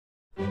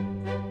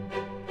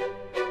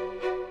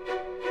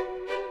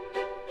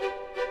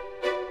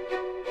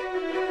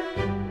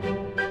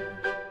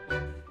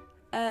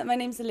My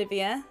name's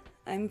Olivia.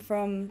 I'm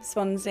from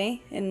Swansea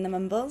in the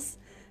Mumbles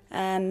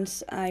and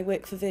I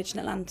work for Virgin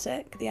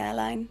Atlantic, the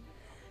airline.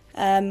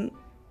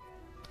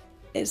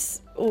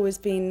 It's always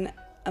been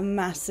a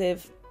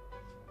massive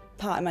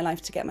part of my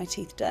life to get my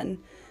teeth done.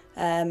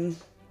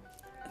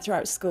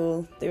 Throughout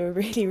school they were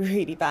really,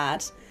 really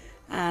bad,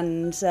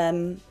 and I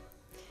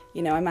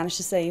managed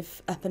to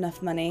save up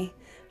enough money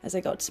as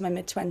I got to my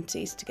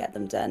mid-20s to get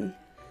them done.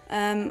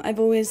 I've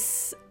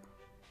always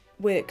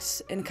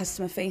worked in a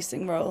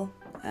customer-facing role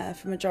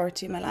for the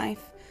majority of my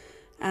life,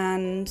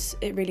 and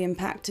it really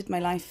impacted my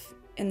life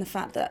in the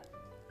fact that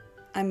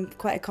I'm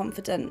quite a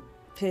confident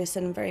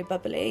person, very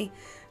bubbly,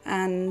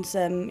 and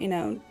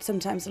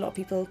sometimes a lot of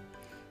people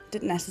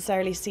didn't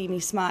necessarily see me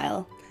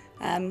smile,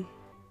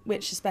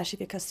 which, especially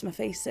if you're customer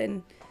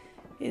facing,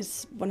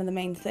 is one of the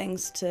main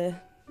things to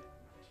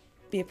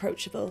be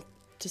approachable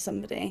to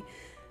somebody.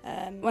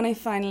 When I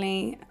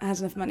finally had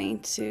enough money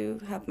to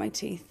have my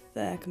teeth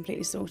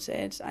completely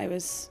sorted, I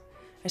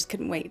just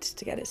couldn't wait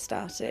to get it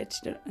started.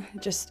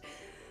 Just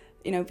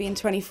being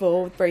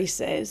 24 with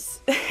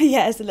braces,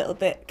 yeah, it's a little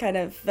bit kind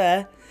of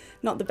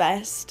not the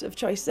best of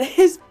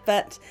choices,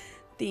 but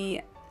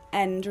the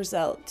end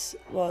result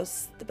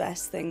was the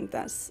best thing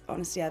that's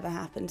honestly ever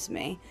happened to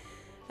me.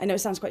 I know it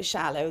sounds quite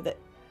shallow that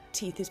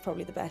teeth is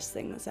probably the best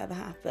thing that's ever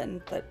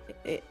happened, but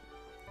it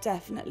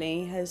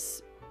definitely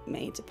has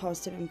made a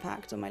positive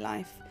impact on my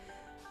life.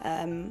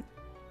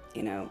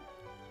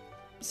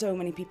 So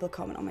many people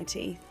comment on my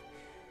teeth.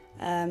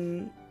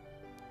 I'm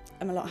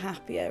a lot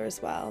happier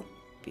as well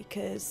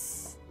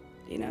because,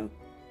 I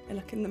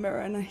look in the mirror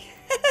and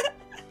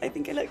I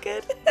think I look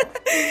good.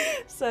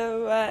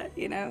 So,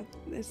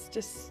 it's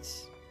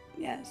just,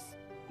 yes,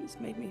 it's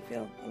made me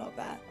feel a lot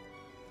better.